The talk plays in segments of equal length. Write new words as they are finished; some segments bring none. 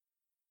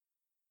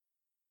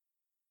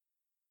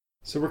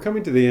So we're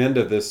coming to the end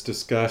of this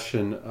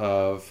discussion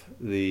of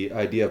the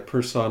idea of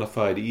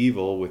personified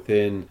evil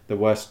within the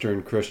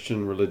Western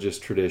Christian religious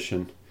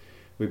tradition.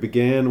 We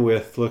began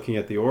with looking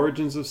at the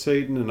origins of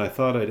Satan, and I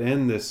thought I'd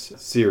end this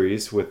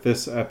series with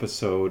this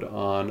episode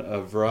on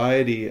a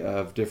variety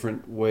of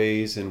different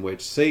ways in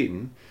which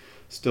Satan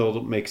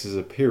still makes his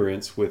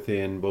appearance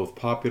within both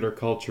popular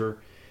culture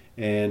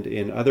and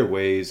in other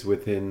ways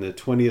within the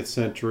 20th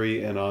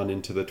century and on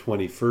into the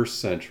 21st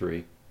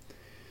century.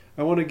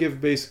 I want to give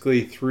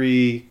basically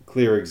three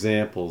clear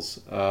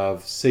examples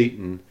of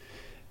Satan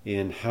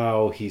in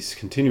how he's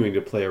continuing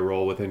to play a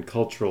role within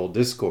cultural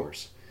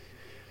discourse.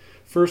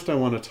 First, I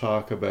want to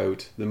talk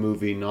about the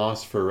movie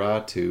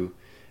Nosferatu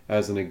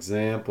as an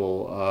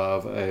example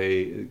of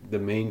the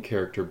main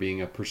character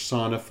being a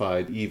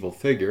personified evil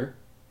figure.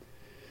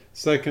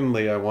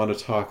 Secondly, I want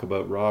to talk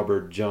about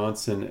Robert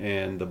Johnson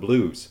and the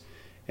blues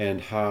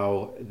and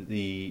how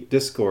the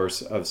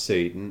discourse of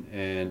Satan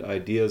and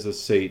ideas of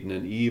Satan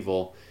and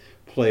evil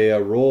play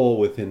a role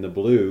within the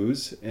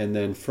blues, and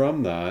then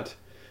from that,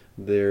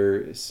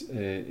 there's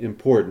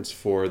importance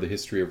for the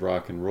history of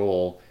rock and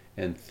roll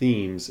and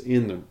themes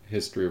in the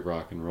history of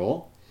rock and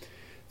roll.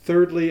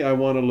 Thirdly, I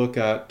want to look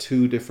at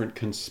two different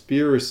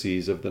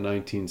conspiracies of the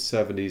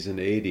 1970s and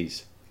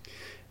 80s.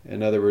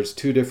 In other words,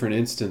 two different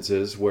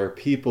instances where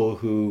people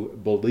who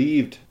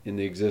believed in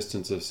the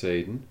existence of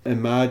Satan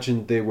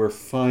imagined they were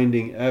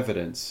finding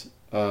evidence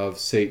of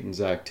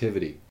Satan's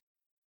activity.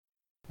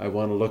 I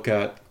want to look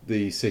at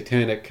the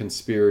satanic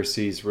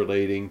conspiracies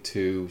relating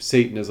to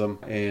Satanism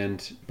and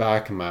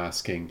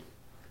backmasking.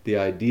 The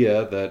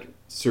idea that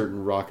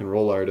certain rock and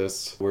roll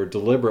artists were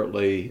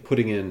deliberately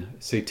putting in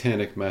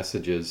satanic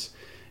messages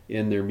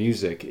in their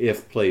music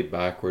if played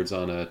backwards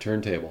on a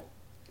turntable.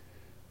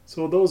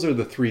 So those are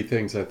the three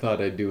things I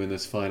thought I'd do in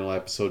this final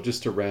episode,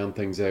 just to round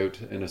things out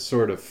in a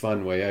sort of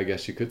fun way, I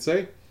guess you could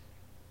say.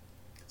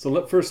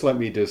 So first let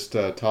me just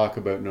talk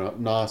about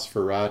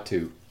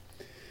Nosferatu.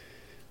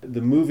 The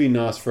movie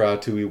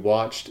Nosferatu we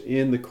watched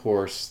in the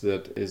course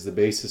that is the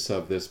basis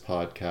of this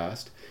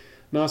podcast.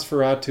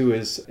 Nosferatu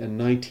is a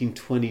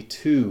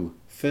 1922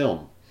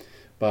 film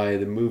by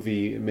the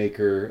movie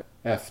maker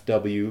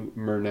F.W.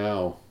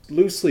 Murnau,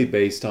 loosely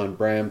based on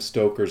Bram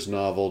Stoker's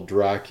novel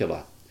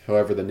Dracula.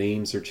 However, the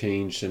names are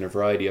changed and a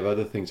variety of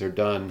other things are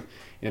done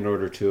in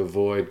order to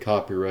avoid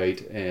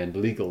copyright and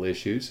legal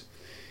issues.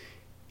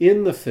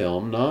 In the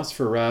film,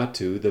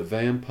 Nosferatu, the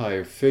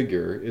vampire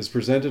figure, is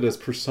presented as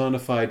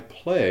personified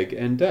plague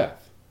and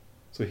death.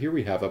 So here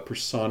we have a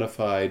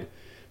personified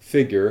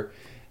figure,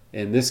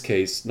 in this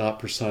case, not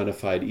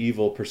personified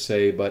evil per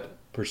se, but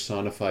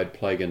personified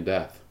plague and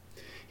death.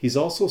 He's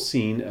also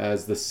seen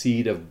as the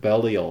seed of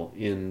Belial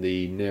in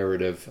the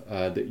narrative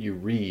that you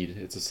read.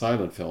 It's a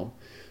silent film.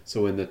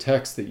 So in the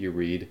text that you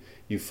read,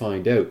 you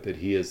find out that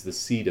he is the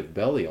seed of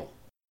Belial.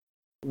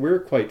 We're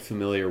quite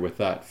familiar with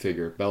that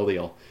figure,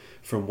 Belial,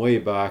 from way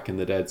back in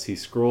the Dead Sea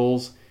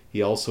Scrolls.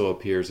 He also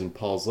appears in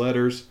Paul's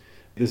letters.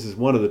 This is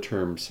one of the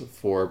terms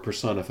for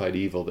personified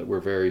evil that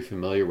we're very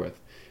familiar with.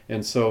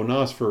 And so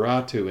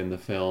Nosferatu in the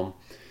film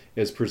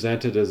is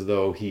presented as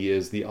though he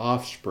is the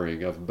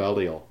offspring of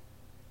Belial.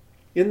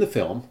 In the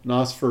film,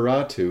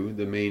 Nosferatu,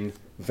 the main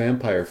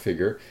vampire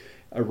figure,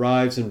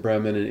 arrives in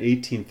Bremen in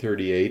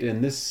 1838,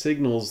 and this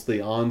signals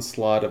the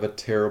onslaught of a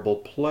terrible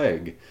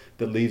plague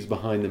that leaves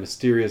behind the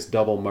mysterious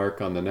double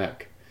mark on the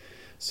neck.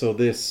 So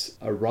this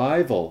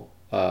arrival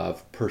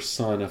of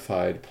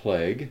personified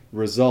plague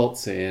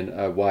results in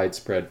a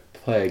widespread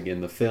plague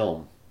in the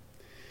film.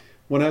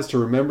 One has to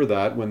remember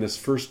that when this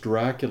first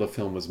Dracula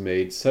film was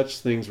made, such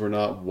things were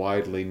not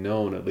widely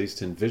known, at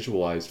least in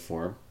visualized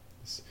form.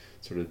 This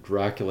sort of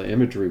Dracula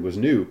imagery was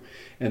new,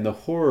 and the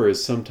horror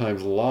is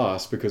sometimes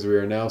lost because we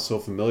are now so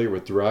familiar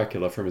with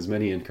Dracula from his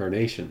many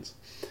incarnations.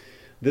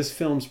 This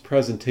film's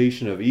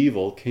presentation of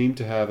evil came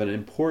to have an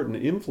important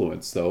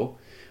influence, though,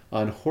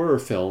 on horror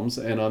films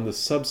and on the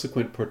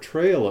subsequent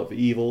portrayal of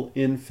evil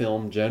in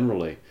film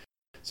generally.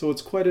 So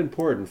it's quite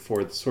important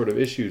for the sort of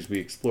issues we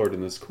explored in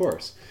this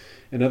course.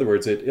 In other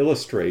words, it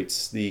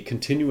illustrates the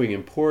continuing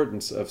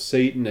importance of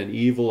Satan and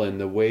evil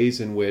and the ways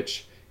in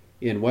which,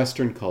 in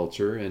Western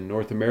culture and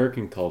North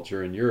American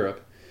culture in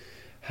Europe,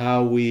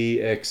 how we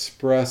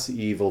express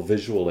evil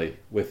visually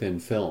within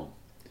film,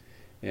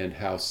 and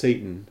how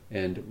Satan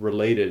and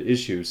related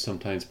issues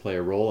sometimes play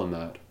a role in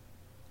that.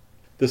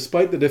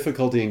 Despite the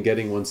difficulty in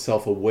getting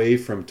oneself away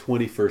from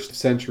 21st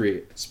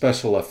century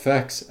special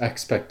effects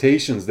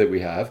expectations that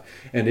we have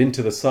and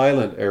into the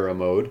silent era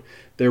mode,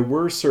 there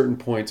were certain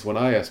points when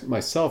I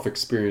myself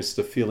experienced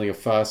a feeling of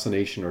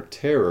fascination or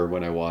terror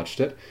when I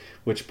watched it,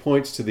 which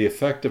points to the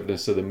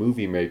effectiveness of the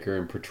movie maker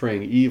in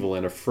portraying evil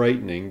in a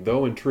frightening,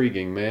 though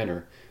intriguing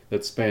manner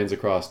that spans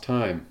across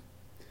time.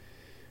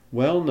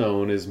 Well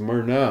known is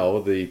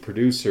Murnau, the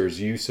producer's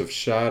use of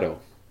shadow.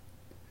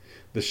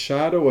 The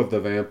shadow of the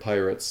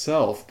vampire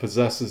itself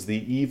possesses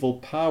the evil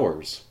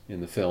powers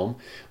in the film,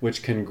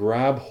 which can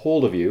grab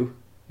hold of you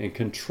and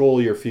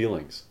control your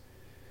feelings,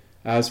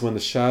 as when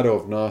the shadow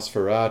of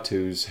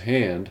Nosferatu's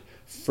hand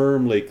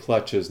firmly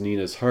clutches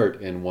Nina's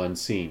heart in one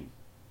scene.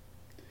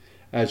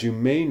 As you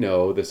may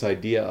know, this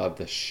idea of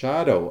the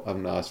shadow of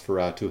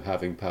Nosferatu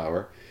having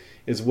power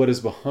is what is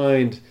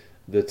behind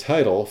the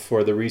title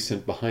for the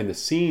recent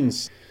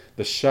behind-the-scenes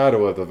The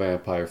Shadow of the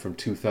Vampire from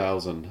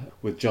 2000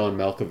 with John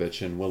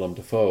Malkovich and Willem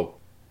Dafoe.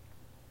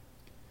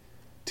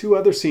 Two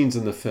other scenes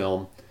in the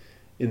film,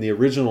 in the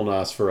original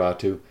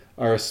Nosferatu,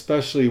 are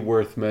especially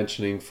worth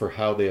mentioning for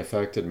how they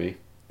affected me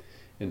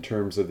in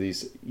terms of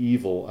these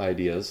evil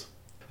ideas.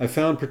 I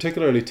found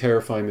particularly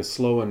terrifying the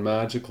slow and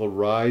magical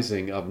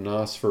rising of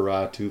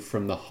Nosferatu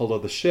from the hull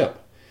of the ship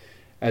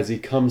as he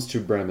comes to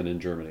Bremen in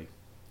Germany.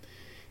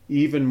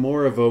 Even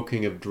more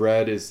evoking of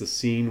dread is the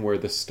scene where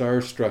the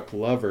starstruck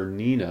lover,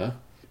 Nina,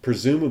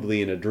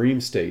 presumably in a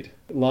dream state,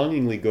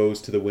 longingly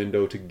goes to the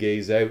window to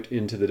gaze out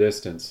into the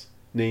distance,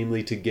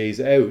 namely to gaze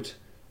out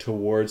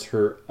towards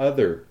her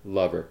other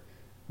lover,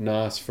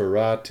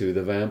 Nosferatu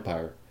the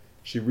vampire.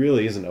 She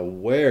really isn't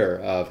aware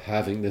of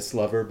having this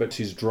lover, but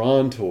she's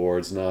drawn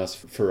towards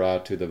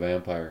Nosferatu the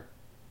vampire.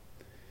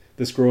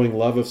 This growing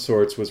love of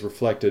sorts was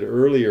reflected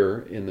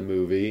earlier in the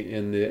movie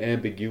in the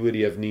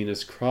ambiguity of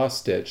Nina's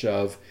cross-stitch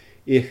of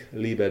Ich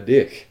liebe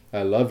dich,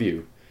 I love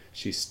you.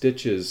 She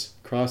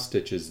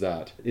cross-stitches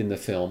that in the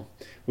film,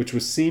 which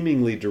was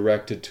seemingly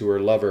directed to her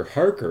lover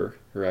Harker,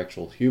 her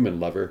actual human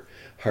lover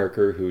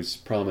Harker, who's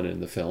prominent in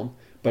the film,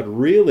 but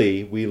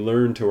really, we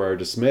learn to our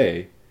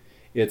dismay,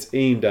 it's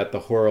aimed at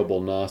the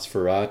horrible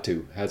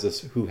Nosferatu,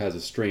 who has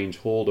a strange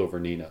hold over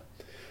Nina.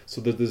 So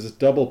there's this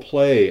double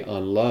play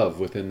on love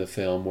within the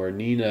film where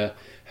Nina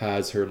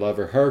has her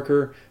lover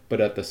Harker, but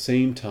at the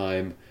same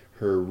time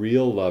her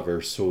real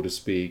lover, so to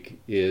speak,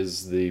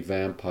 is the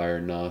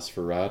vampire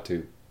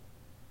Nosferatu.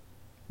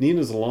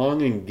 Nina's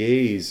longing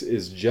gaze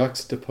is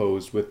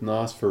juxtaposed with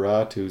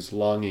Nosferatu's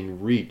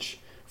longing reach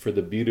for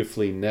the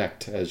beautifully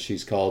necked, as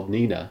she's called,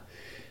 Nina,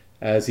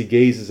 as he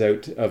gazes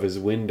out of his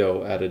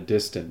window at a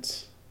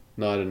distance,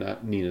 not in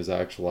Nina's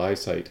actual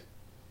eyesight.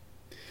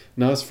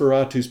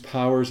 Nosferatu's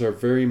powers are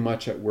very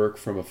much at work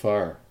from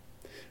afar,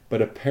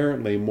 but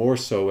apparently more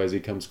so as he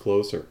comes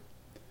closer.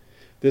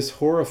 This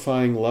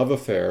horrifying love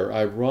affair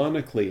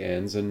ironically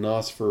ends in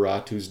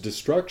Nosferatu's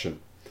destruction.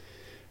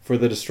 For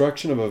the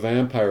destruction of a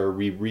vampire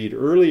we read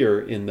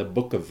earlier in the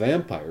Book of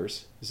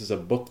Vampires. This is a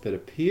book that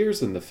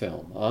appears in the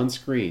film, on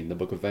screen, the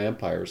Book of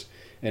Vampires,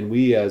 and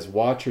we as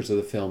watchers of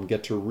the film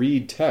get to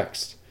read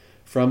text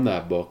from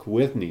that book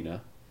with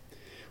Nina.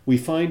 We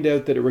find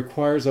out that it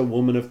requires a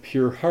woman of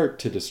pure heart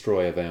to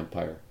destroy a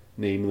vampire,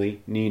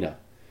 namely Nina,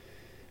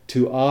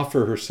 to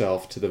offer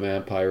herself to the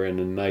vampire in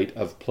a night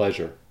of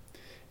pleasure.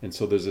 And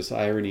so there's this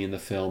irony in the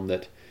film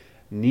that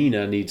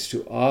Nina needs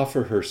to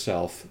offer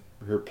herself,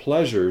 her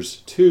pleasures,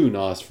 to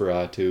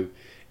Nosferatu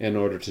in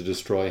order to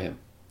destroy him.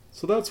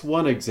 So that's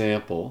one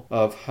example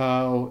of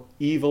how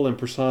evil and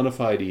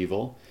personified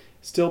evil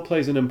still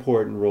plays an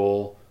important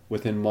role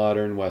within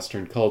modern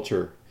Western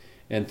culture.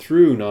 And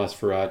through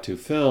Nosferatu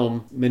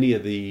film, many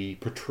of the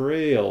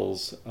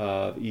portrayals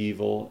of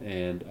evil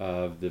and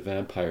of the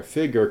vampire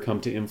figure come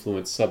to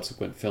influence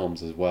subsequent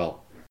films as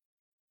well.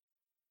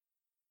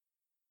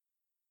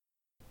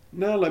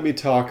 Now let me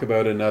talk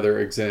about another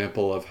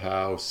example of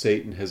how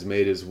Satan has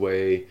made his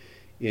way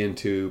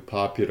into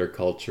popular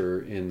culture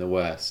in the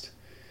West,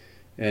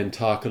 and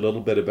talk a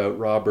little bit about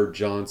Robert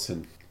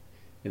Johnson.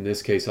 In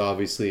this case,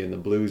 obviously, in the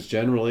blues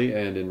generally,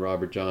 and in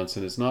Robert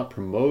Johnson, it's not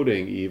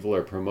promoting evil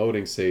or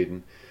promoting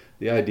Satan.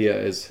 The idea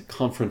is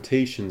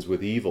confrontations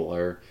with evil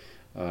are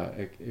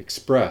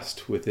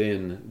expressed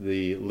within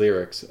the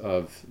lyrics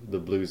of the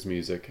blues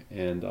music,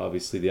 and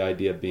obviously the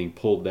idea of being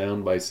pulled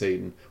down by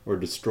Satan or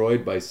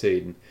destroyed by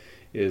Satan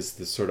is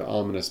the sort of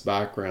ominous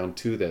background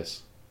to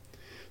this.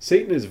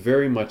 Satan is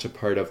very much a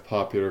part of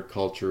popular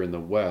culture in the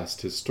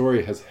West. His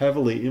story has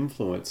heavily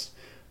influenced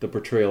the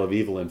portrayal of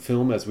evil in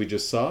film, as we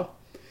just saw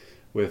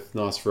with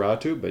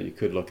Nosferatu, but you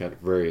could look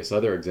at various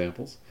other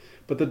examples.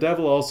 But the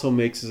devil also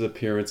makes his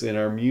appearance in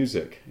our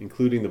music,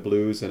 including the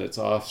blues and its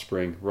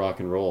offspring, rock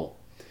and roll.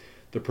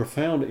 The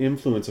profound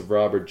influence of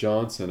Robert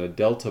Johnson, a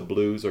Delta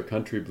blues or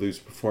country blues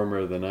performer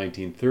of the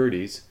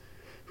 1930s,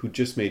 who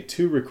just made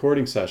 2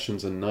 recording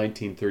sessions in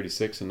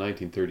 1936 and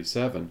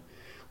 1937,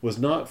 was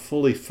not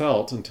fully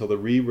felt until the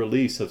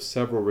re-release of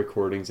several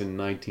recordings in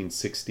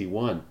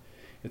 1961.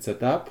 It's at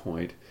that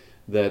point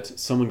that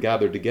someone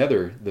gathered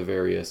together the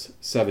various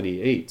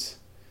 78s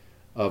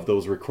of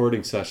those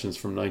recording sessions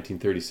from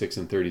 1936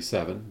 and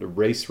 37, the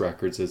race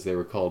records as they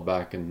were called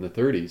back in the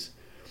 30s,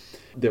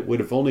 that would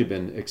have only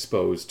been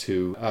exposed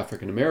to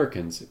African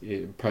Americans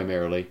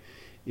primarily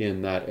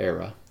in that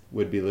era,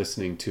 would be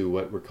listening to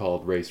what were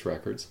called race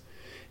records.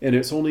 And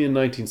it's only in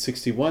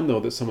 1961, though,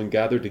 that someone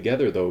gathered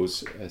together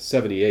those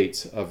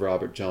 78s of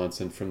Robert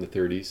Johnson from the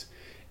 30s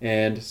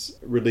and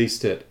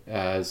released it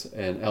as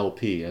an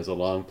LP, as a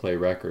long play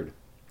record.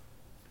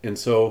 And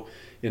so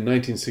in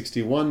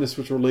 1961 this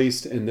was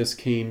released, and this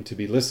came to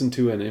be listened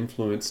to and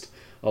influenced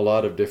a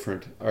lot of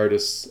different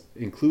artists,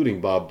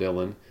 including Bob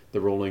Dylan,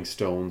 the Rolling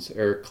Stones,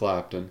 Eric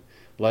Clapton,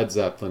 Led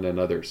Zeppelin and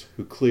others,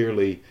 who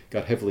clearly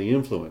got heavily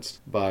influenced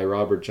by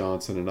Robert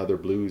Johnson and other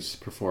blues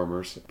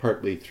performers,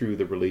 partly through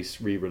the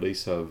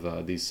re-release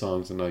of these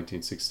songs in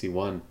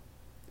 1961.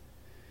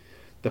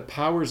 The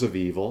powers of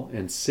evil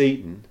and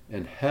Satan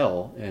and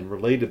hell and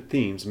related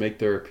themes make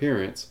their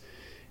appearance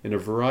in a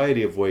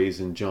variety of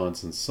ways in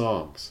Johnson's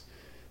songs,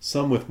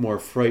 some with more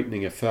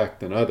frightening effect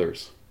than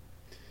others.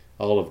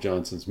 All of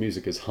Johnson's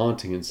music is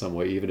haunting in some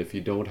way, even if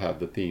you don't have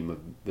the theme of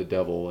the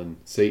devil and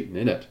Satan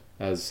in it,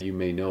 as you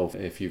may know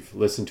if you've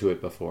listened to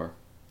it before.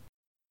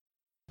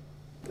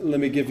 Let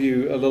me give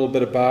you a little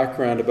bit of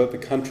background about the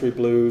country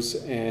blues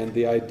and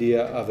the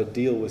idea of a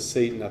deal with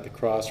Satan at the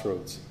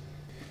crossroads.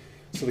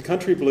 So the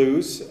country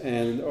blues,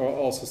 and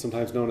also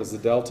sometimes known as the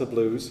Delta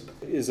blues,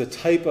 is a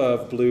type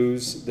of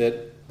blues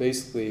that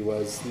basically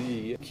was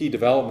the key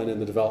development in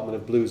the development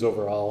of blues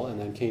overall, and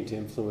then came to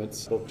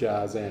influence both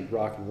jazz and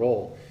rock and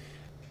roll.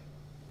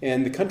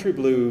 And the country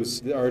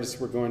blues, the artist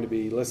we're going to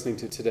be listening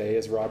to today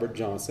is Robert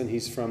Johnson.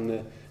 He's from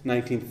the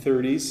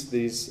 1930s,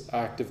 these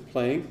active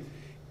playing.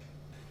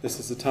 This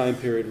is the time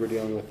period we're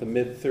dealing with, the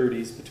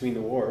mid-30s between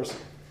the wars.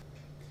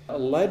 A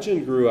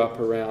legend grew up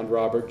around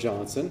Robert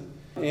Johnson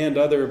and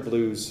other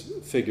blues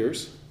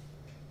figures.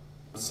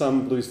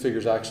 Some blues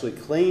figures actually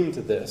claimed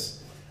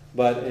this,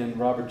 but in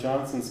Robert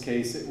Johnson's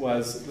case, it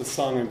was the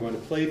song I'm going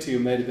to play to you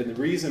might have been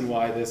the reason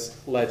why this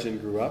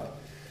legend grew up.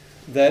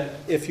 That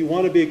if you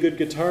want to be a good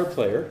guitar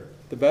player,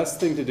 the best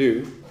thing to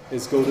do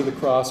is go to the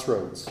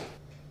crossroads.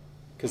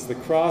 Because the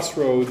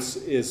crossroads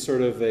is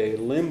sort of a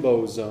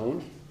limbo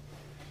zone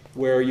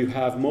where you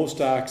have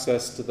most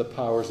access to the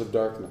powers of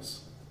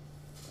darkness.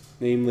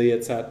 Namely,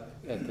 it's at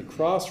the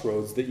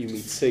crossroads that you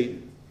meet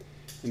Satan.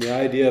 And the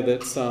idea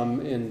that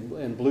some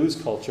in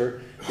blues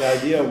culture, the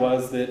idea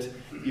was that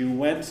you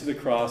went to the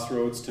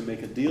crossroads to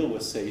make a deal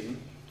with Satan,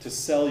 to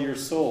sell your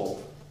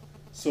soul,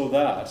 so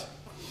that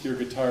your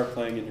guitar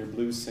playing and your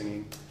blues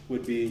singing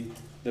would be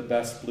the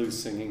best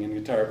blues singing and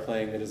guitar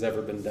playing that has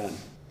ever been done.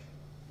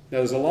 Now,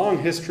 there's a long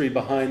history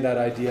behind that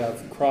idea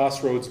of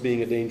crossroads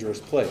being a dangerous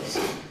place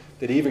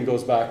that even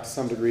goes back to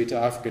some degree to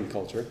African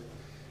culture.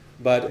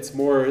 But it's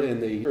more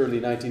in the early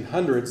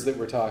 1900s that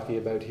we're talking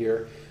about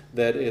here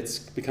that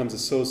it becomes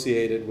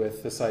associated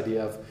with this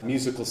idea of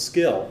musical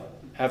skill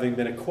having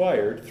been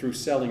acquired through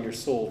selling your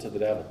soul to the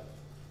devil.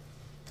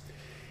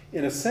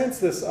 In a sense,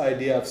 this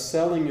idea of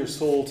selling your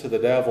soul to the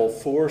devil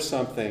for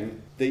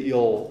something that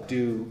you'll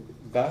do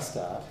best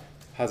at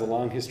has a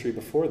long history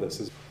before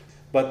this.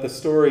 But the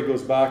story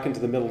goes back into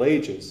the Middle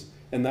Ages,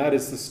 and that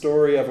is the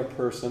story of a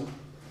person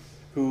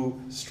who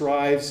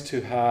strives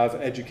to have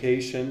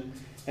education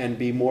and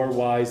be more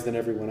wise than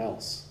everyone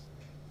else.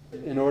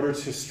 In order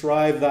to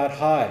strive that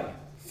high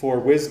for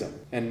wisdom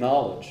and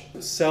knowledge,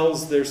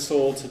 sells their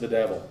soul to the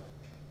devil.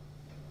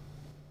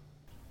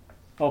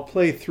 I'll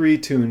play 3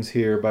 tunes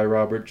here by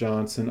Robert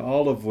Johnson,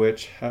 all of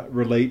which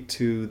relate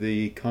to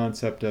the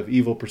concept of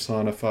evil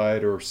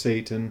personified, or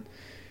Satan,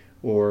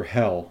 or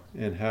hell,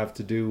 and have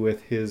to do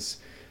with his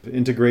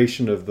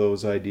integration of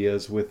those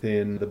ideas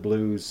within the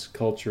blues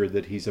culture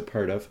that he's a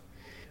part of.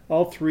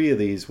 All 3 of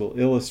these will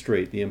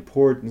illustrate the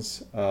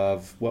importance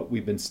of what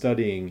we've been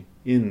studying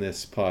in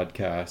this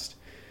podcast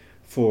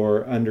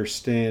for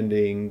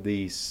understanding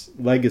the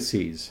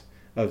legacies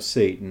of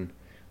Satan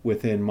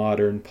within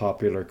modern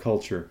popular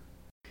culture.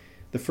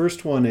 The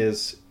first one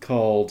is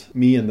called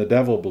Me and the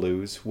Devil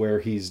Blues, where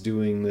he's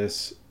doing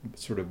this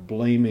sort of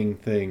blaming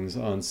things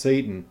on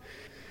Satan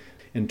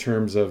in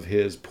terms of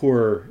his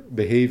poor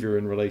behavior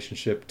in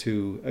relationship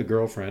to a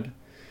girlfriend.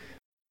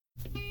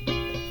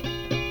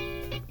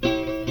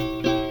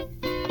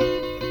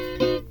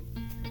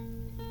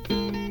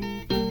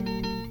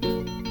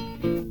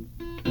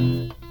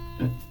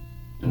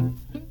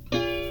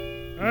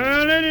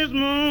 Early this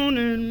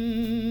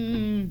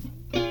morning,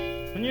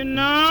 when you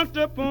knocked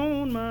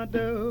upon my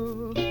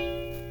door,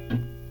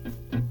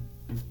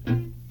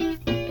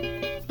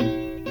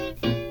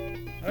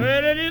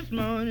 early this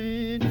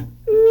morning,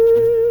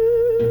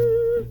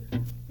 ooh,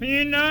 when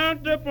you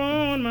knocked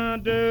upon my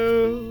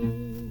door,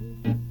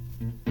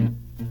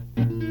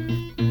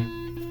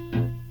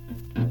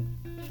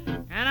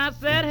 and I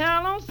said,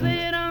 hello,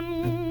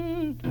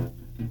 Satan,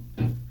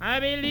 I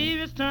believe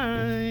it's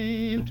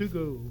time to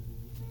go.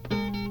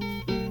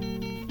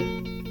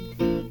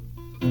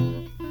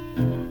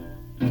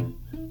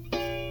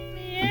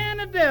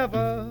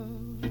 Devil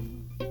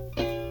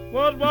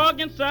was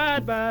walking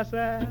side by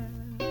side.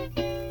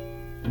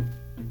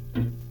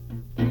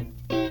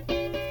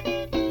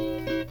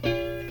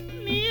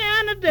 Me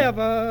and the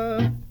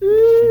devil,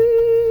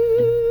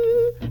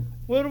 ooh,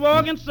 was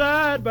walking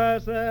side by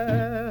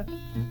side.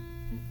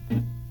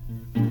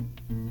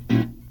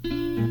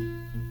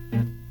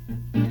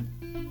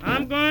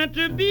 I'm going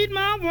to beat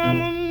my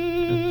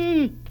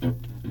woman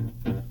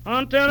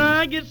until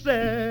I get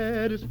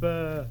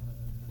satisfied.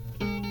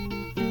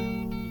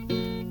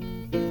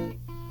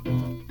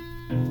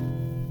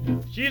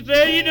 She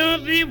said, you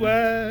don't see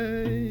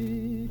why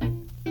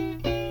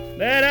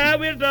that I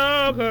will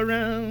dog her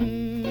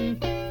around.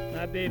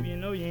 Now, baby, you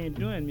know you ain't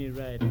doing me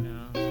right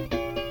now.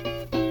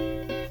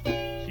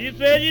 She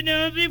said you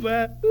don't see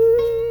why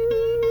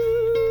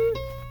ooh,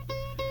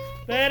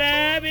 that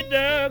I be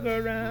dug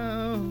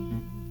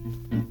around.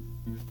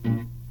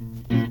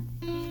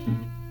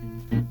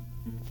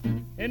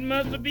 It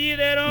must be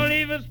that old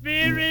evil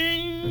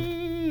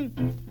spirit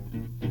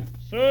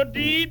so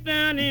deep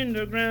down in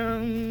the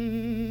ground.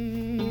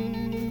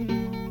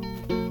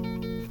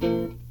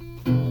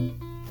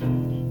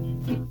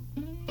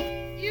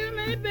 You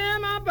may bear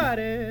my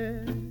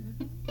body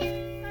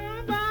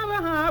by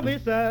the highway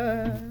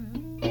side.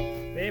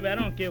 Baby, I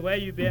don't care where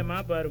you bear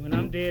my body when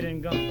I'm dead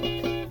and gone.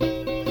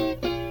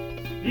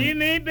 You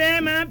may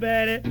bear my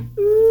body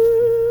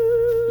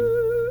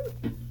ooh,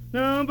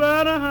 down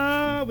by the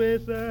highway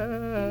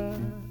side.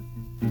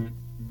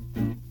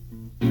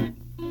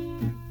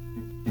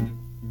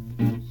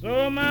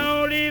 So my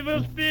old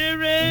evil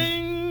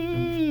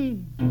spirit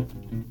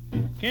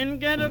can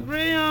get a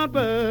Greyhound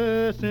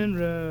bus and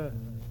ride.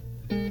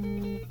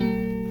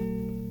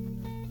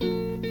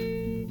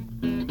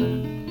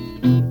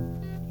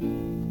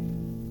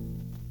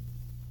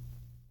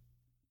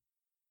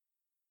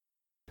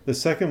 The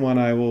second one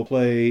I will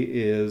play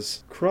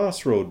is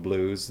Crossroad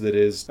Blues, that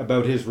is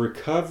about his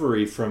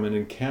recovery from an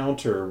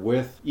encounter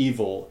with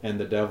evil and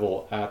the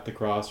devil at the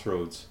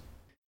crossroads.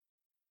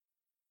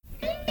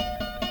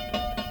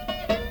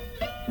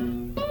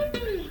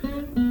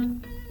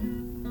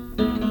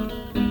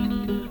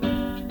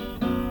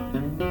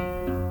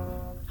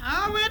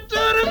 I went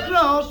to the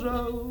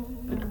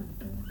crossroads,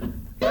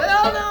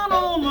 fell down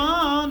on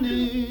my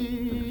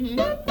knees.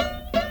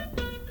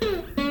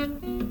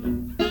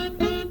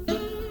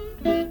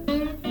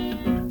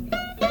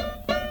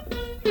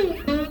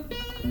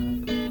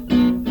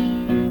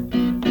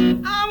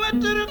 I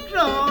went to the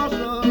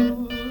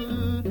crossroads,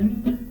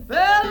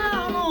 fell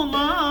down on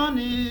my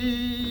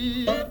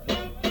knees.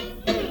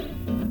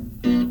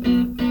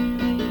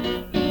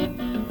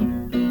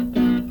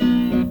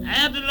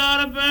 Asked the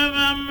Lord above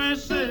my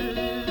mercy,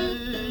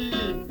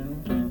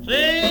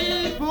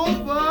 say, poor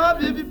Bob,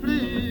 if you please.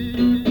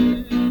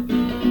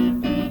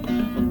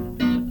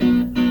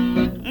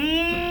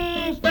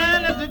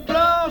 Stand at the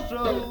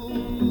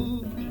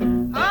crossroads,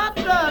 I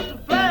tried to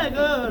flag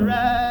a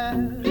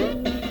ride.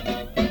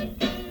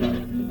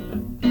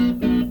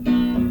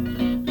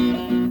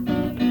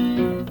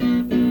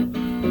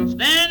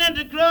 Stand at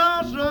the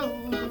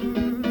crossroads,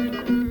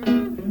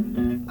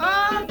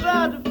 I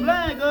tried to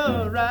flag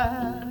a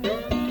ride.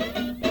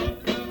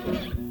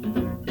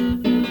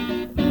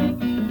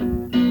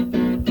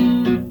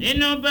 Ain't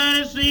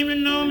nobody seem to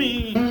know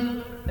me.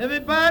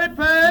 Everybody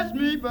passed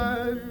me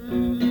by.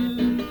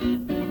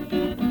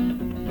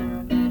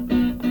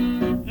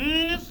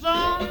 The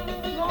song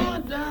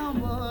going down,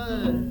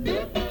 boy.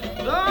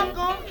 Song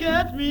gonna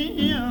catch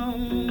me young.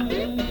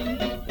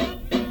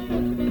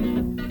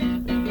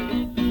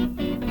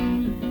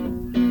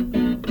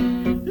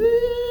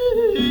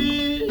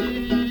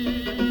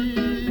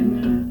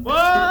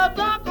 Boy,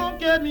 song gonna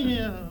catch me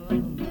young.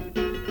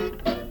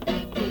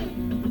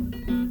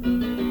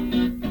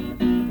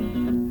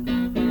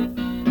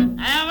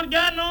 I haven't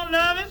got no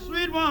loving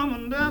sweet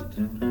woman that's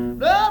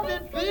love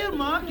and feel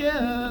my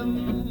care.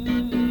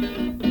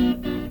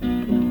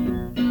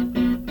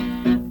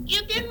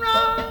 You can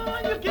run.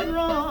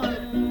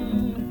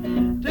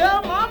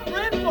 Tell my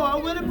friend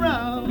boy Willie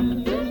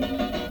Brown.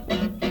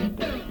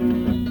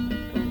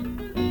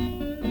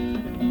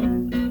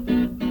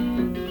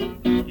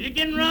 You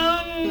can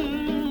run.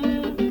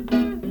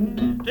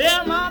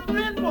 Tell my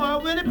friend boy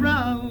Willie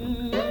Brown.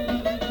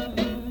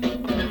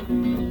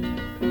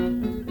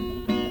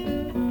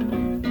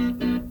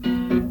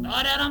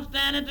 Now that I'm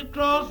standing at the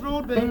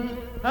crossroad, baby,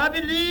 I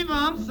believe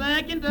I'm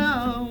sinking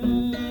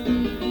down.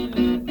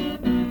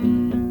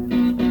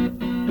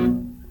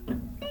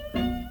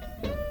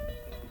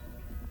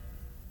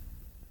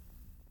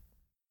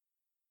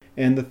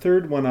 And the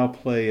third one I'll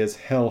play is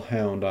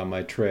Hellhound on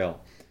My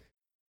Trail.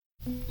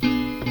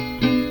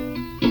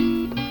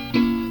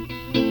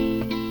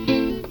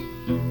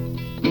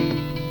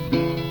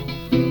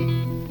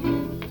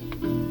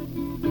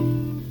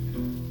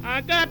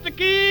 I got to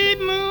keep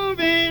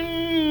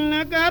moving,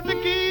 I got to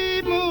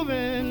keep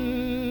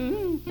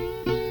moving.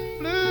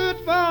 Blues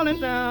falling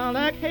down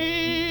like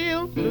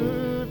hail,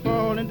 blues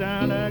falling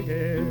down like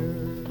hail.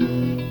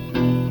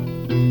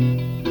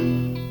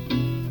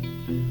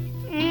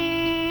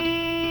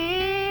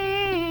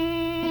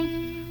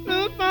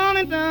 Blues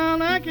falling down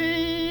like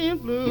hail,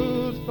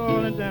 blues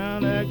falling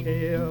down like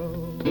hail.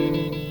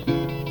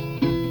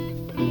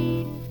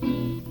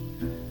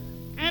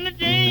 And the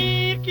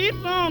day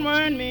keeps on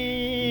worrying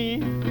me.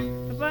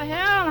 There's a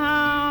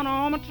hellhound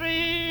on my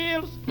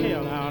trail,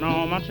 hellhound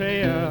on my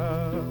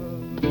trail,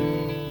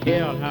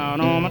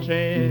 hellhound on my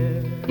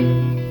trail.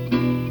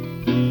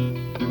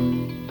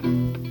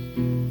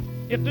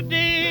 If the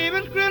day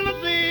was Christmas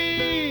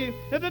Eve,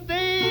 if the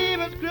day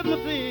was Christmas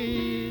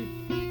Eve,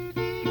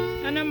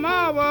 and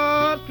tomorrow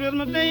was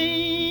Christmas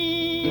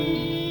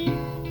Day.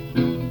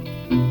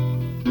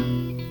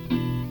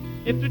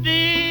 If the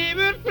day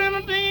was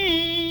Christmas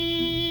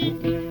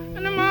Eve,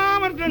 and tomorrow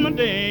was Christmas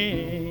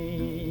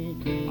Day,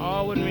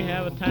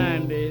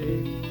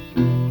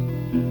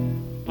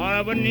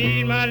 would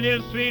need my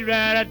little sweet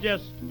rider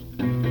just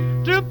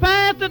to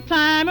pass the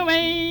time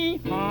away.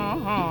 To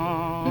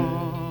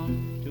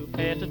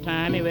pass the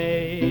time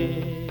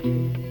away.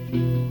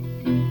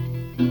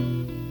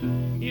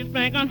 You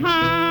spanking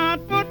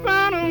hot foot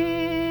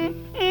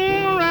bottom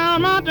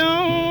around my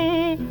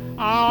door,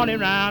 all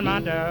around my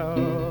door.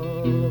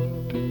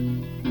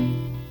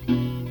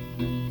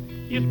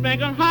 You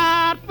spanking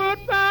hot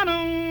foot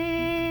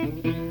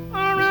bottom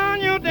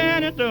around your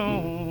daddy's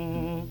door.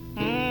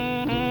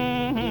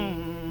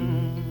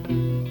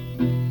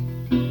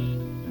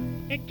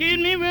 It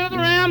keeps me with a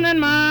rambling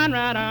mind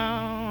right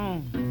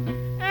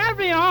on.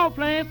 Every old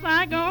place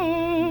I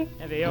go,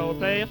 every old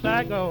place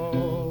I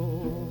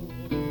go.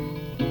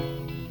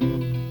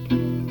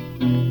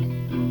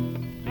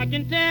 I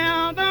can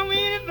tell the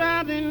wind is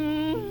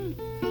rising,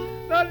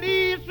 the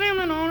leaves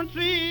trembling on the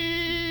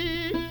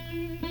tree,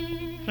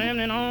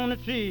 trembling on the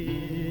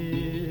tree.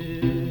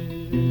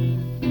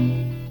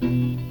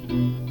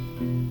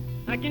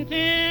 I can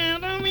tell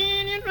the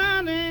wind is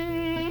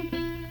rising,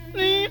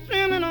 leaves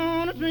trembling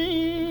on the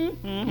tree.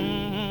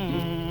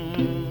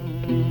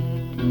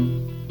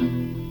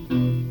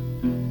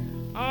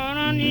 All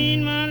I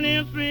need, my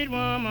little sweet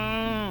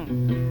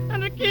woman,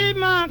 and to keep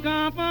my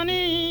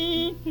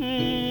company,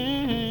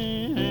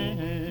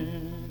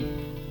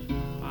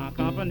 my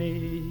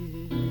company.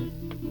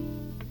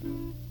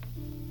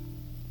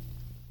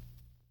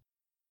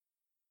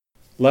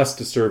 Less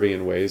disturbing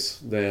in ways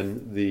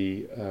than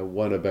the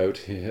one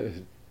about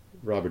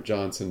Robert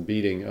Johnson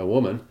beating a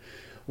woman,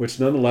 which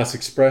nonetheless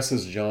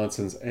expresses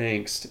Johnson's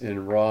angst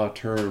in raw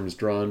terms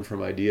drawn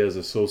from ideas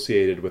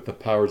associated with the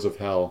powers of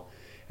hell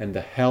and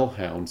the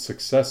hellhound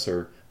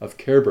successor of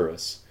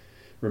Kerberos.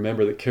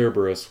 Remember that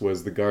Kerberos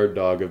was the guard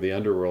dog of the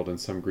underworld in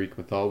some Greek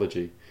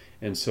mythology,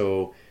 and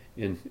so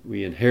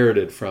we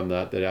inherited from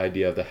that the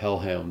idea of the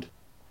hellhound.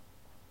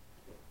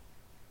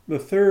 The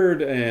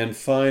third and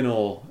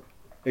final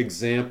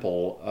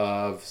example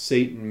of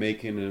Satan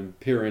making an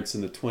appearance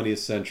in the 20th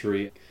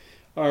century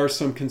are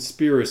some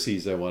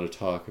conspiracies I want to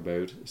talk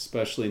about.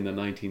 Especially in the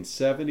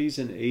 1970s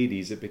and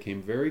 80s, it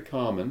became very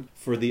common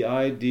for the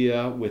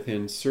idea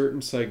within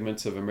certain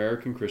segments of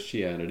American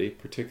Christianity,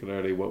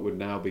 particularly what would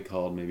now be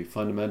called maybe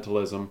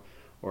fundamentalism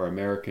or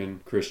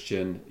American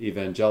Christian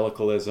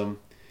evangelicalism.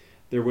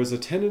 There was a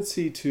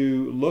tendency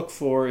to look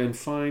for and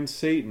find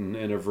Satan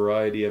in a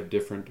variety of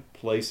different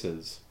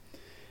places,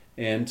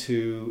 and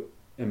to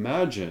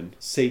imagine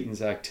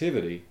Satan's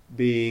activity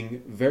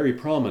being very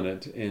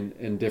prominent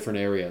in different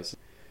areas.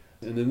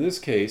 And in this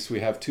case, we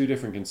have two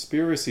different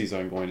conspiracies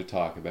I'm going to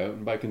talk about.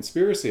 And by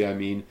conspiracy, I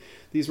mean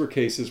these were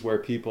cases where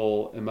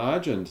people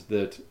imagined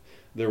that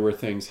there were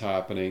things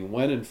happening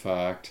when, in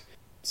fact,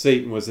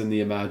 Satan was in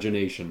the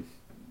imagination.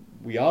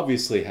 We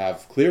obviously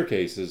have clear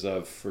cases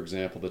of, for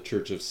example, the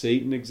Church of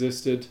Satan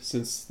existed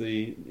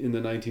in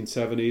the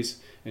 1970s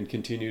and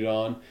continued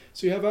on.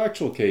 So you have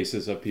actual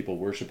cases of people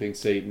worshiping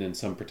Satan in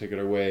some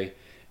particular way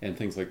and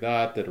things like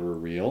that are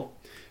real.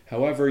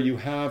 However, you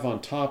have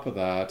on top of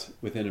that,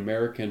 within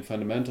American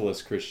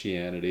fundamentalist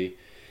Christianity,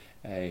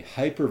 a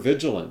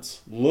hypervigilance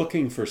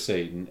looking for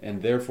Satan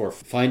and therefore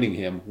finding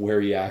him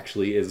where he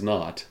actually is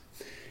not.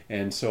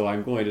 And so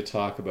I'm going to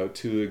talk about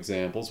two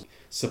examples.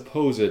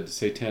 Supposed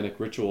satanic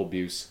ritual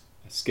abuse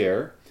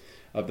scare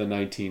of the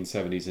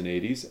 1970s and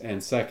 80s,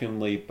 and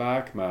secondly,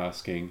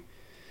 backmasking,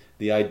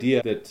 the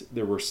idea that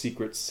there were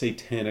secret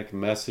satanic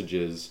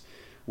messages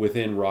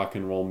within rock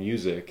and roll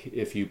music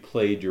if you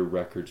played your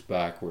records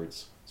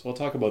backwards. So I'll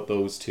talk about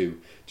those two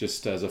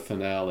just as a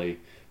finale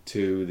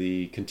to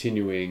the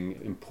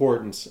continuing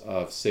importance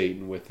of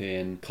Satan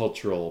within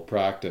cultural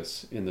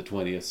practice in the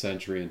 20th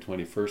century and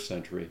 21st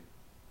century.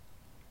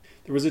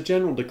 There was a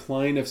general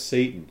decline of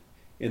Satan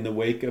in the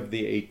wake of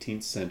the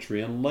 18th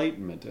century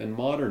Enlightenment and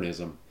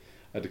modernism,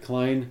 a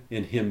decline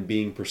in him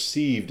being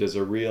perceived as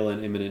a real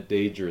and imminent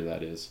danger,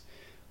 that is.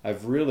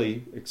 I've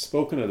really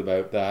spoken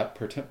about that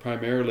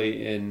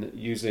primarily in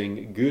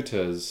using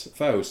Goethe's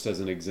Faust as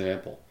an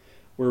example,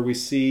 where we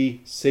see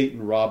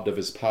Satan robbed of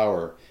his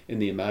power in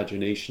the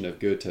imagination of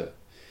Goethe.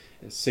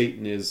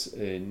 Satan is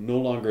no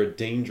longer a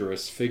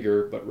dangerous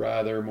figure, but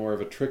rather more of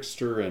a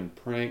trickster and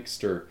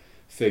prankster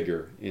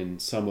figure in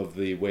some of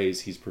the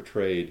ways he's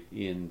portrayed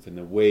in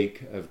the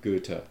wake of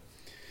Goethe.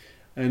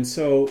 And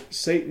so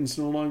Satan's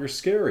no longer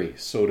scary,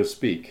 so to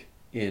speak,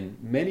 in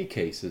many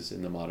cases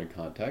in the modern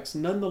context.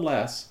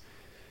 Nonetheless,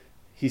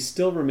 he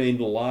still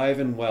remained alive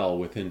and well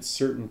within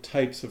certain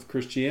types of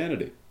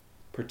Christianity,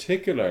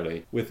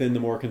 particularly within the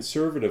more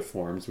conservative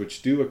forms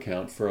which do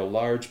account for a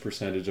large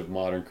percentage of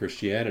modern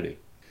Christianity.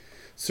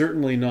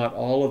 Certainly not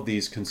all of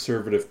these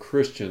conservative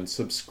Christians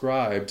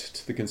subscribed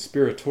to the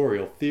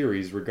conspiratorial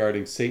theories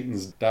regarding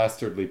Satan's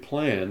dastardly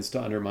plans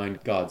to undermine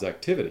God's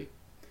activity.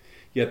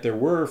 Yet there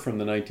were, from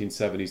the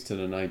 1970s to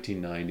the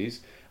 1990s,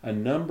 a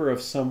number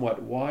of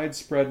somewhat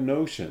widespread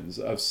notions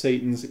of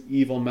Satan's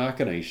evil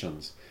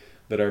machinations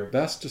that are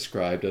best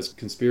described as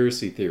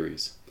conspiracy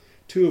theories,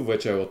 two of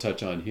which I will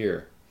touch on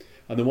here.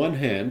 On the one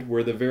hand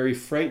were the very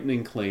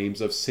frightening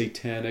claims of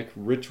satanic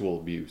ritual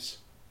abuse.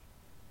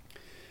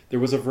 There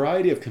was a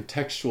variety of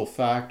contextual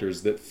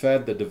factors that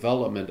fed the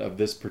development of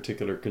this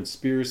particular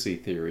conspiracy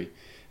theory,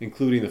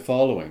 including the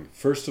following.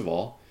 First of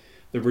all,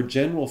 there were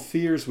general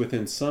fears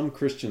within some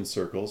Christian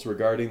circles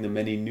regarding the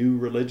many new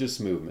religious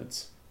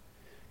movements,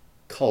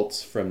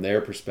 cults from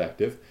their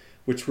perspective,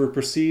 which were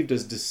perceived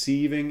as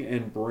deceiving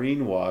and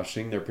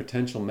brainwashing their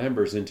potential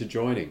members into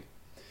joining.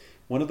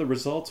 One of the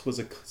results was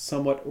a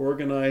somewhat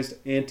organized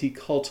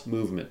anti-cult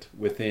movement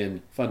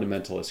within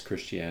fundamentalist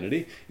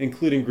Christianity,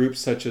 including groups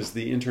such as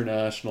the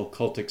International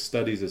Cultic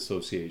Studies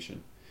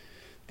Association.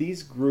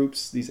 These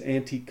groups, these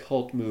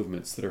anti-cult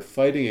movements that are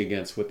fighting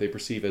against what they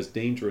perceive as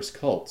dangerous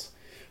cults,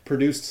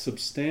 produced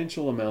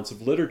substantial amounts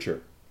of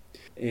literature.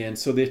 And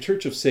so the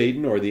Church of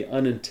Satan, or the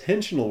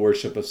unintentional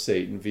worship of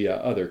Satan via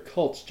other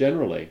cults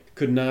generally,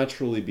 could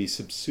naturally be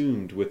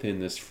subsumed within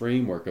this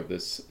framework of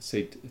this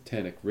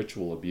satanic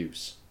ritual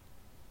abuse.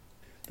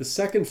 The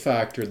second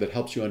factor that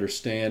helps you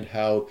understand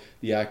how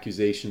the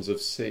accusations of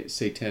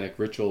satanic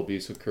ritual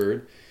abuse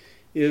occurred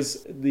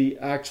is the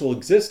actual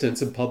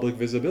existence and public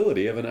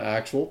visibility of an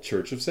actual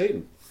Church of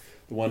Satan,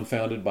 the one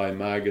founded by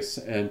Magus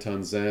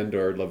Anton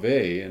Szandor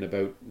LaVey in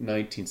about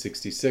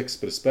 1966,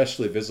 but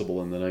especially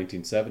visible in the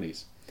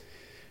 1970s.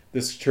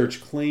 This church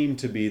claimed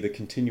to be the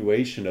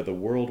continuation of the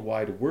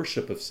worldwide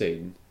worship of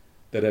Satan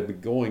that had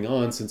been going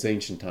on since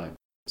ancient times.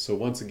 So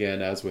once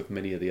again, as with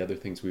many of the other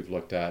things we've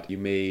looked at, you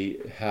may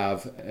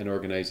have an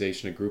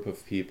organization, a group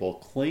of people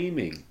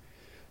claiming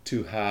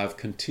to have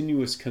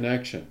continuous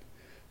connection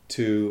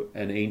to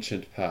an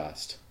ancient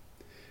past.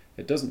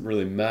 It doesn't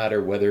really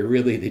matter whether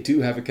really they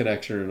do have a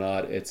connection or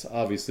not. It's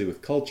obviously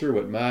with culture,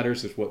 what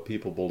matters is what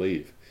people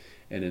believe.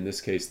 And in this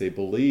case, they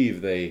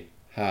believe they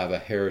have a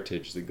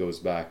heritage that goes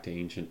back to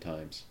ancient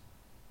times.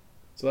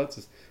 So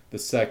that's the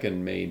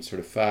second main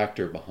sort of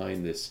factor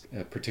behind this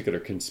particular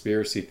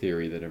conspiracy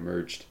theory that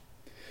emerged.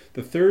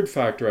 The third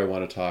factor I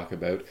want to talk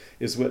about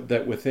is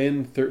that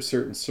within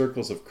certain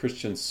circles of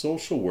Christian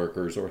social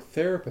workers or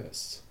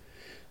therapists,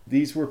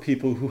 these were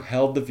people who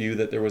held the view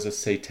that there was a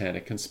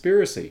satanic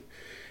conspiracy,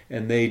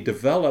 and they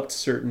developed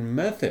certain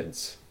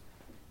methods,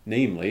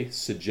 namely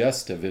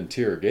suggestive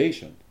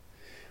interrogation,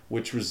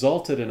 which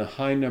resulted in a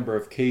high number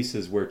of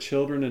cases where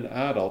children and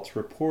adults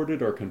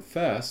reported or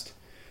confessed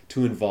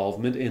to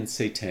involvement in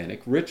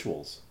satanic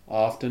rituals,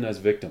 often as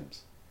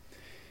victims.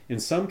 In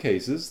some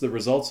cases, the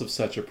results of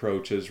such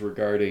approaches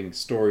regarding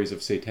stories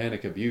of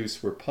satanic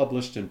abuse were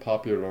published in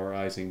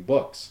popularizing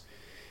books,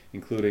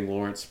 including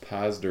Lawrence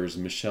Pasdar's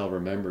Michelle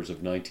Remembers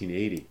of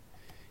 1980.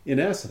 In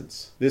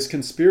essence, this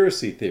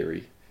conspiracy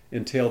theory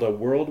entailed a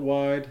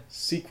worldwide,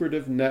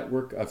 secretive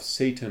network of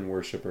Satan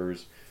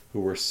worshippers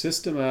who were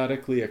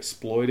systematically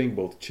exploiting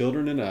both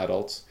children and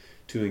adults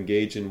to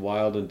engage in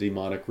wild and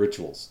demonic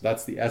rituals.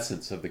 That's the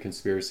essence of the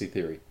conspiracy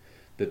theory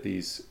that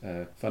these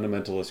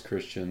fundamentalist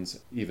Christians,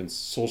 even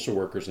social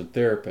workers and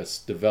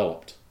therapists,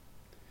 developed.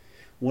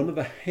 One of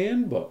the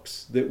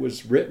handbooks that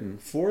was written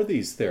for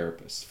these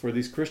therapists, for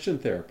these Christian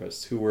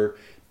therapists who were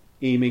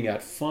aiming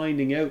at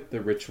finding out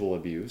the ritual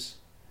abuse,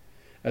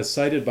 as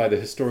cited by the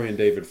historian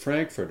David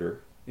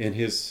Frankfurter in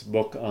his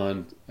book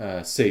on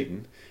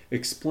Satan,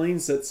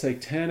 explains that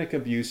satanic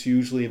abuse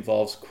usually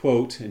involves,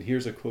 quote, and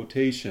here's a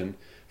quotation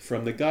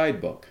from the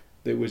guidebook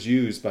that was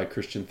used by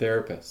Christian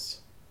therapists,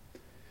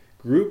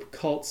 group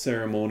cult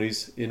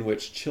ceremonies in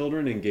which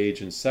children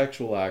engage in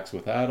sexual acts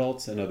with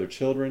adults and other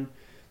children,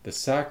 the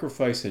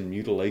sacrifice and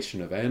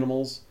mutilation of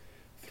animals,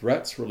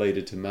 threats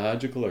related to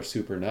magical or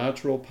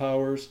supernatural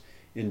powers,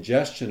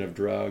 ingestion of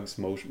drugs,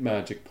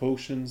 magic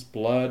potions,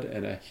 blood,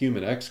 and a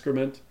human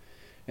excrement,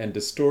 and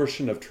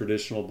distortion of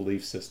traditional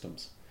belief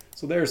systems.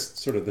 So there's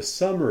sort of the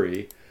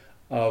summary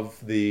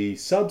of the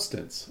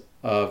substance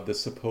of the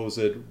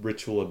supposed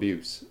ritual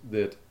abuse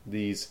that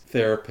these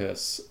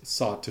therapists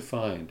sought to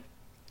find.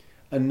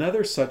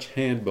 Another such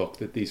handbook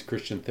that these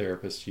Christian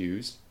therapists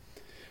used,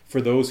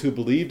 for those who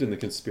believed in the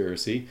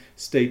conspiracy,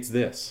 states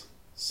this: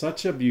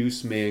 such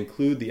abuse may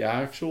include the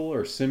actual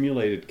or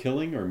simulated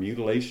killing or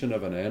mutilation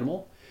of an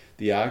animal,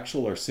 the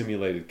actual or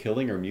simulated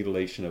killing or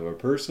mutilation of a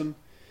person,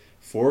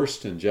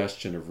 forced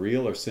ingestion of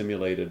real or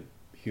simulated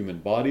human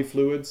body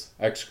fluids,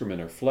 excrement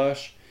or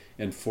flesh,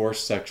 and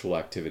forced sexual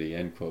activity,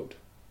 end quote.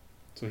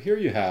 So here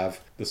you have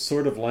the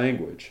sort of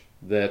language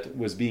that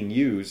was being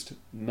used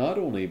not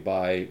only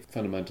by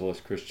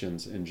fundamentalist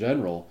Christians in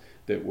general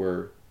that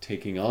were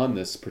taking on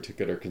this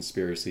particular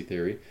conspiracy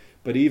theory,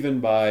 but even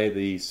by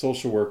the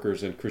social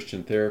workers and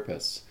Christian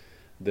therapists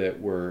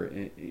that were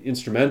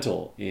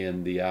instrumental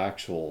in the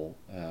actual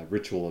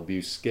ritual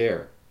abuse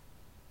scare.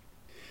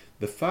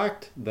 The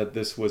fact that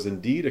this was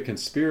indeed a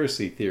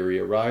conspiracy theory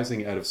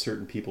arising out of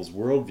certain people's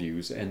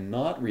worldviews and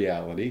not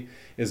reality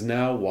is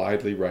now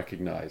widely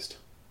recognized.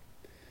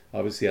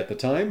 Obviously at the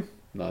time,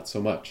 not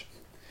so much.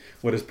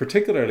 What is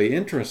particularly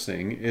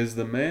interesting is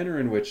the manner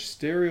in which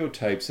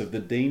stereotypes of the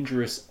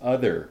dangerous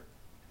other,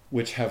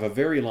 which have a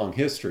very long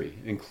history,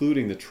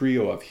 including the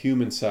trio of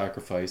human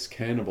sacrifice,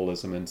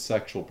 cannibalism, and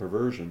sexual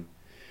perversion,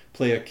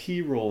 play a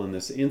key role in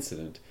this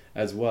incident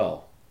as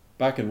well.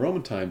 Back in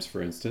Roman times,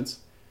 for instance,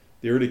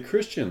 The early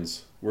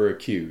Christians were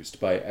accused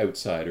by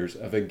outsiders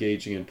of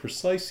engaging in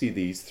precisely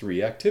these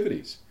three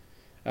activities,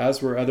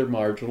 as were other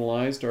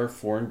marginalized or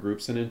foreign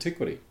groups in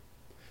antiquity.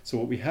 So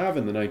what we have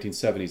in the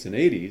 1970s and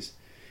 80s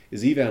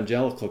is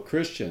evangelical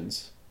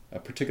Christians, a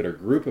particular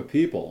group of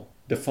people,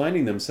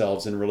 defining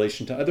themselves in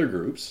relation to other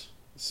groups,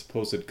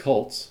 supposed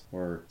cults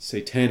or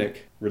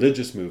satanic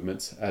religious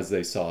movements as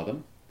they saw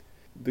them.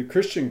 The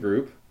Christian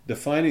group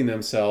defining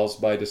themselves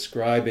by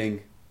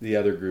describing the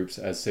other groups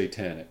as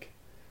satanic.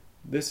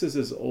 This is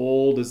as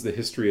old as the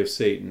history of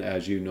Satan,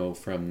 as you know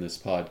from this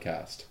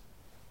podcast.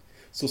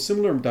 So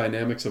similar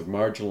dynamics of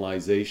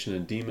marginalization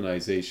and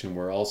demonization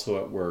were also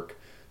at work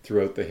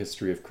throughout the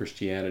history of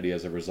Christianity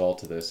as a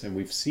result of this. And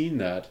we've seen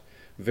that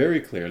very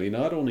clearly,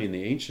 not only in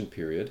the ancient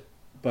period,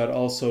 but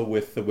also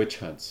with the witch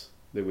hunts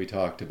that we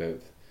talked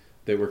about,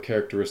 that were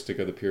characteristic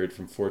of the period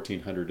from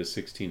 1400 to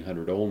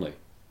 1600 only.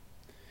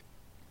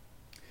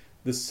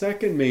 The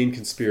second main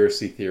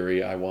conspiracy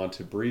theory I want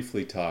to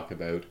briefly talk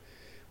about,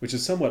 which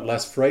is somewhat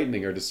less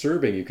frightening or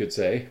disturbing, you could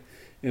say,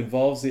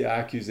 involves the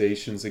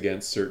accusations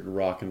against certain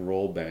rock and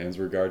roll bands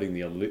regarding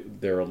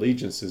their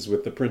allegiances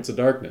with the Prince of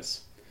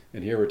Darkness.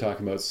 And here we're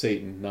talking about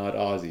Satan, not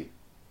Ozzy.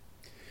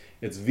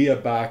 It's via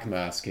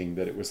backmasking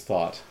that it was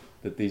thought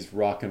that these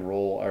rock and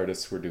roll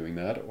artists were doing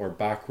that, or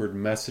backward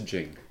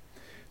messaging.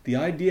 The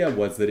idea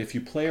was that if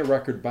you play a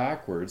record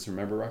backwards,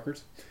 remember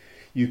records?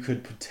 You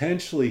could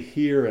potentially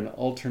hear an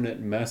alternate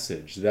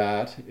message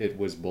that, it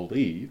was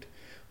believed,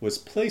 was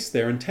placed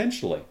there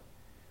intentionally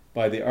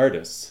by the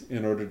artists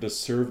in order to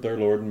serve their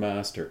Lord and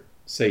Master,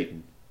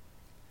 Satan.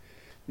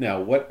 Now,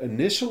 what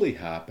initially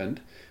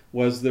happened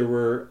was there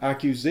were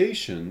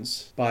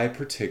accusations by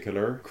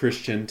particular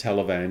Christian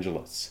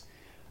televangelists.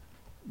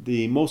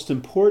 The most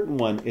important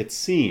one, it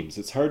seems,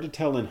 it's hard to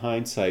tell in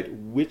hindsight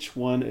which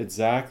one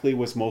exactly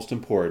was most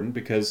important,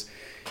 because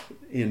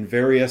in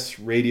various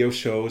radio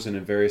shows and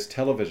in various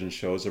television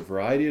shows, a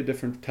variety of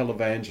different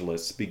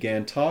televangelists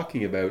began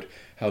talking about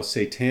how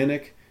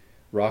satanic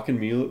rock and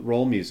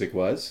roll music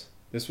was.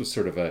 This was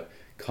sort of a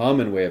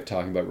common way of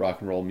talking about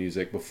rock and roll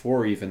music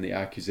before even the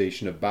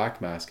accusation of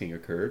backmasking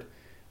occurred.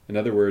 In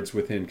other words,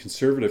 within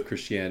conservative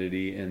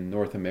Christianity in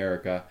North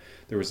America,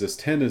 there was this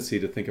tendency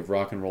to think of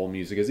rock and roll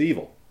music as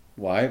evil.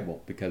 Why?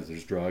 Well, because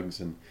there's drugs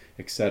and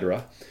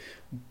etc.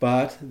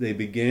 But they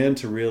began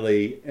to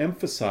really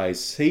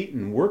emphasize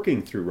Satan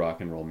working through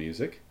rock and roll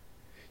music.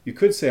 You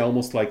could say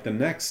almost like the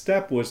next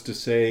step was to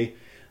say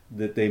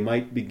that they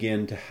might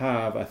begin to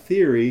have a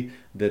theory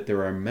that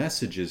there are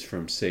messages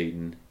from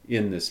Satan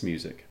in this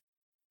music.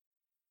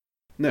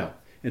 Now,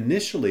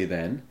 initially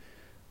then,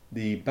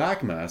 the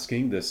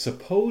backmasking, the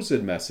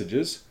supposed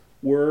messages,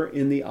 were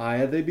in the eye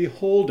of the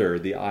beholder,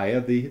 the eye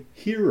of the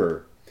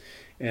hearer.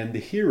 And the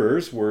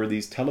hearers were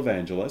these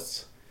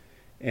televangelists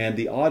and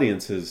the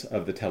audiences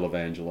of the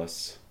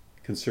televangelists,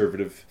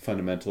 conservative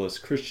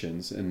fundamentalist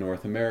Christians in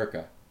North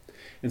America.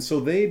 And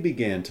so they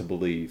began to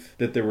believe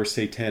that there were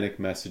satanic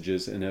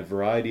messages in a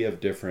variety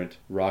of different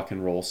rock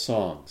and roll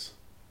songs.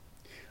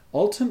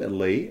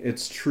 Ultimately,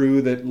 it's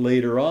true that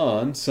later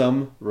on,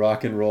 some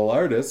rock and roll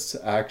artists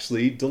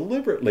actually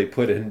deliberately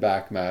put in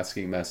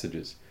backmasking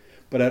messages.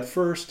 But at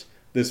first,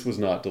 this was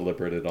not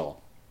deliberate at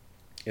all.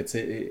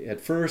 At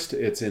first,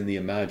 it's in the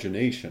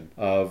imagination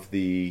of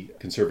the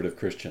conservative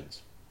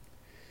Christians.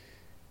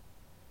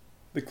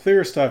 The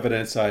clearest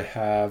evidence I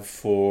have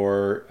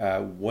for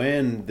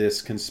when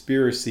this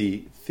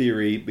conspiracy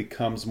theory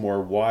becomes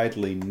more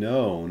widely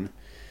known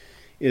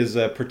is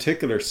a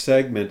particular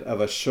segment of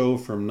a show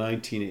from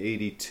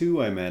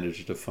 1982 I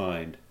managed to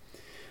find.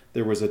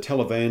 There was a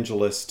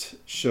televangelist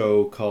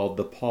show called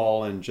The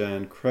Paul and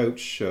Jan Crouch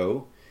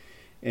Show,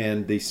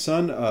 and the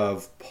son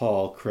of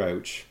Paul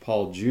Crouch,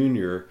 Paul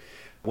Jr.,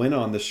 went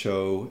on the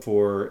show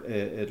for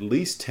at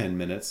least 10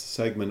 minutes. The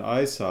segment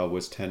I saw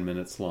was 10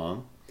 minutes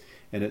long,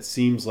 and it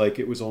seems like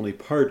it was only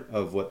part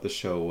of what the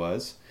show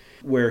was,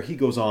 where he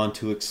goes on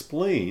to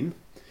explain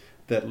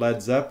that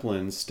Led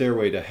Zeppelin's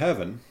Stairway to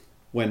Heaven,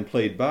 when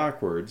played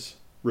backwards,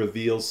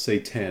 reveals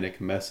satanic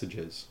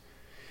messages.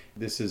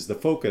 This is the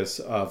focus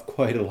of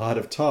quite a lot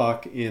of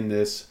talk in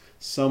this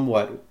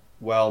somewhat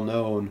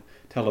well-known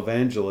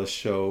televangelist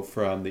show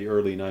from the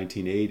early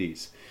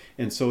 1980s.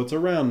 And so it's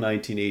around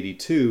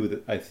 1982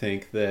 that I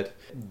think that,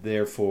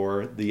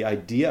 therefore, the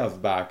idea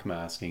of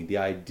backmasking, the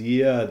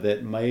idea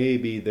that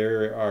maybe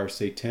there are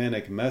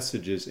satanic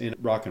messages in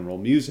rock and roll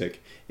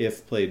music,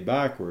 if played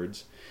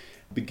backwards,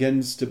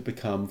 begins to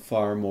become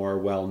far more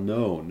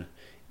well-known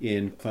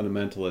in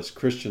fundamentalist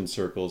Christian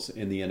circles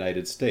in the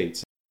United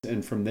States.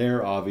 And from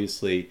there,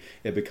 obviously,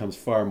 it becomes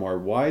far more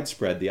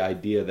widespread, the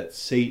idea that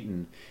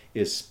Satan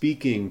is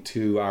speaking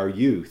to our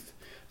youth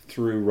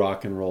through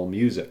rock and roll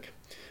music.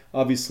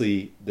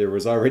 Obviously, there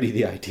was already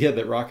the idea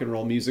that rock and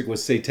roll music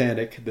was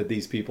satanic that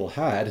these people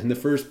had in the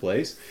first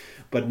place,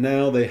 but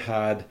now they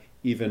had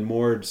even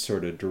more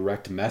sort of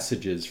direct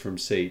messages from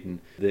Satan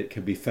that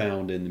can be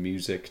found in the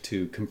music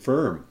to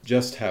confirm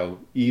just how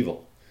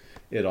evil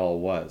it all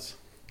was.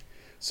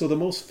 So the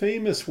most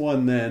famous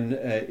one then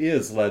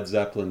is Led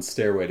Zeppelin's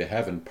Stairway to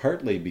Heaven,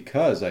 partly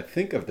because I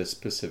think of this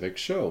specific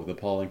show, the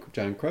Paul and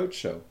John Crouch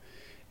show,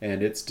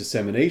 and its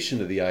dissemination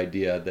of the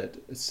idea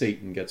that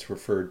Satan gets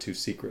referred to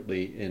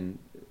secretly in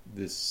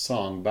this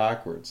song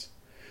backwards.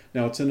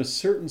 Now it's in a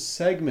certain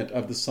segment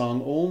of the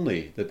song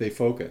only that they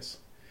focus.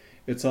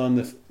 It's on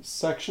the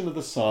section of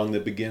the song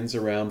that begins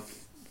around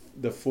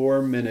the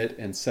 4-minute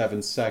and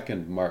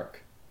 7-second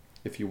mark,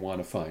 if you want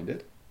to find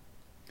it.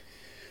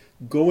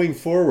 Going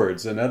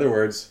forwards, in other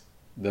words,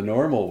 the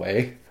normal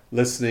way,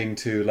 listening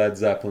to Led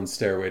Zeppelin's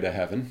Stairway to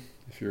Heaven,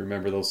 if you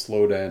remember those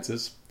slow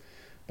dances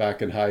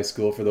back in high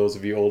school, for those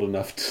of you old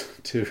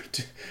enough to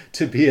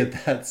be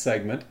at that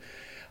segment.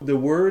 The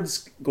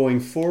words going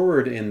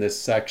forward in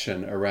this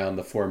section around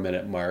the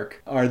 4-minute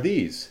mark are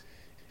these.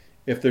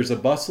 If there's a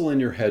bustle in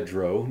your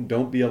hedgerow,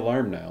 don't be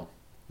alarmed now.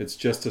 It's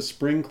just a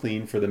spring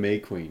clean for the May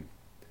Queen.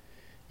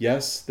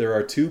 Yes, there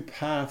are 2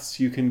 paths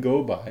you can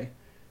go by,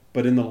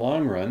 but in the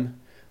long run,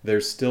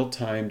 there's still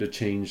time to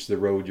change the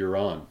road you're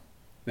on.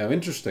 Now,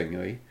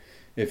 interestingly,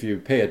 if you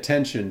pay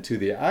attention to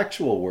the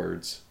actual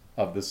words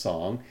of the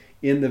song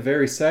in the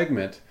very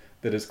segment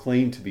that is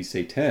claimed to be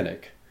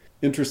satanic,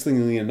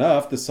 interestingly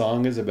enough, the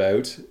song is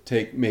about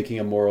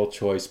making a moral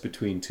choice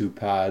between 2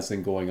 paths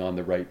and going on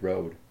the right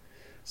road.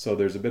 So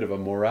there's a bit of a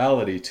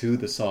morality to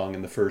the song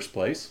in the first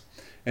place.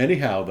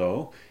 Anyhow,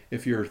 though,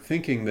 if you're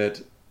thinking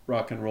that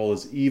rock and roll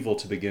is evil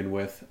to begin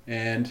with,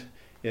 and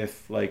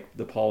if, like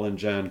the Paul and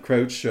John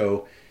Crouch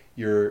show,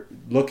 you're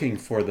looking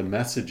for the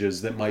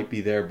messages that might be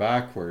there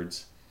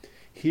backwards,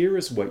 here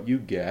is what you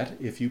get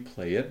if you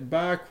play it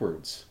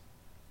backwards.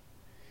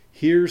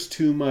 Here's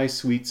to my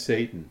sweet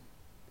Satan,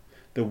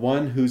 the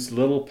one whose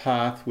little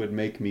path would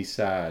make me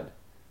sad,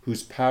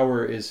 whose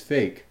power is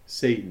fake,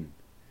 Satan.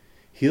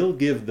 He'll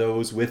give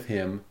those with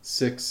him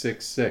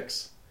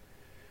 666.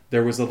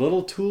 There was a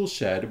little tool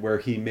shed where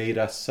he made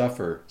us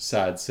suffer,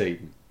 sad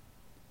Satan.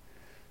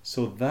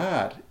 So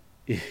that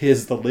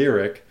is the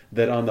lyric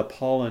that on the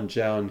Paul and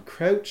John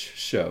Crouch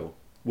show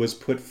was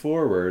put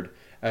forward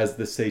as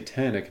the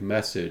satanic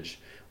message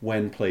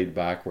when played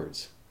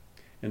backwards.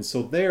 And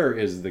so there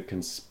is the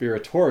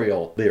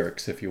conspiratorial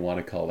lyrics, if you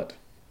want to call it.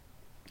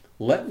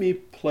 Let me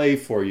play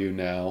for you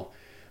now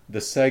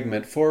the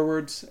segment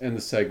forwards and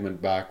the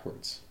segment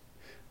backwards.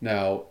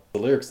 Now, the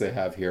lyrics they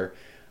have here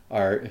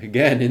are,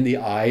 again, in the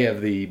eye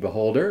of the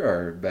beholder,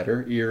 or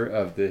better, ear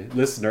of the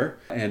listener,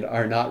 and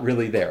are not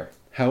really there.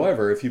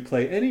 However, if you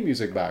play any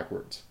music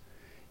backwards,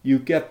 you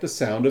get the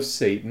sound of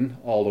Satan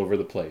all over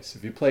the place.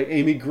 If you play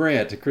Amy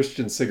Grant, a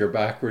Christian singer,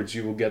 backwards,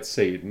 you will get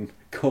Satan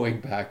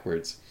going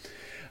backwards.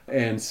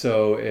 And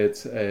so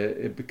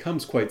it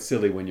becomes quite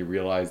silly when you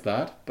realize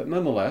that. But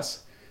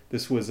nonetheless,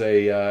 this was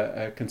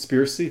a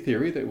conspiracy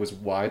theory that was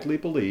widely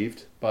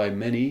believed by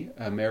many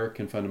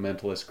American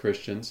fundamentalist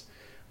Christians.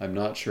 I'm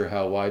not sure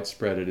how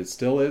widespread it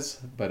still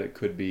is, but it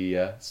could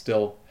be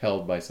still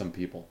held by some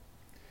people.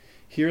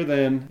 Here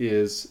then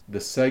is the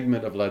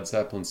segment of Led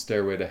Zeppelin's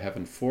Stairway to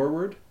Heaven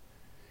forward,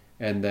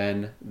 and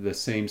then the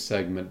same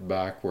segment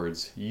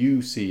backwards.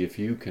 You see if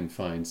you can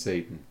find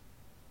Satan.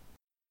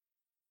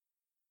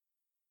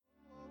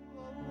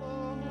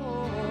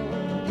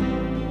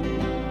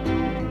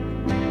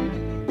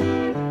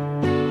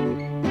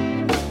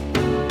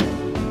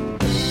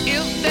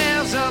 If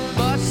there's a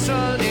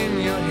bustle in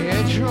your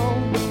hedgerow,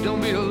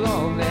 don't be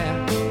alone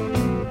there.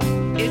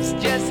 It's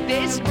just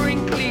a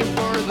sprinkling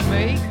for the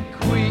May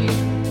Queen.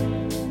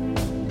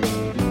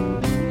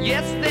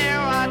 Yes, there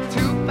are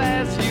 2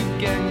 paths you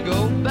can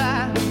go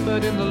by,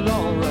 but in the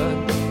long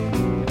run,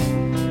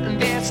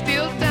 there's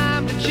still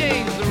time to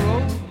change the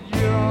road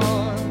you're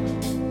on.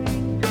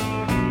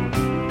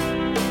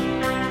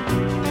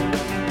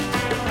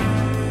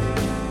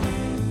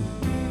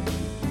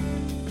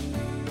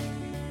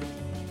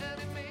 And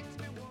it makes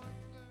me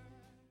wonder.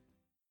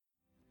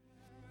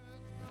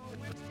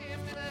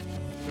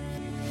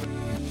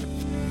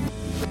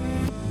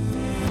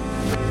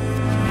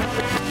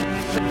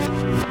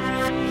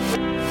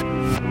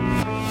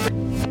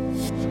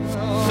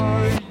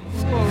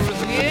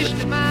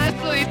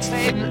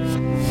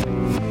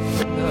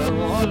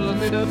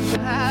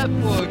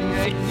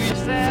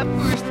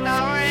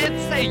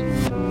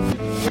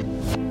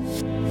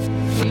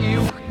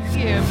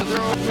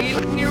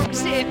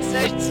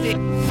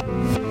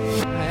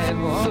 And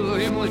all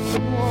the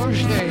more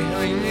stay,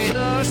 I need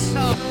a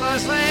stuff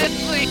as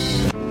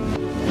I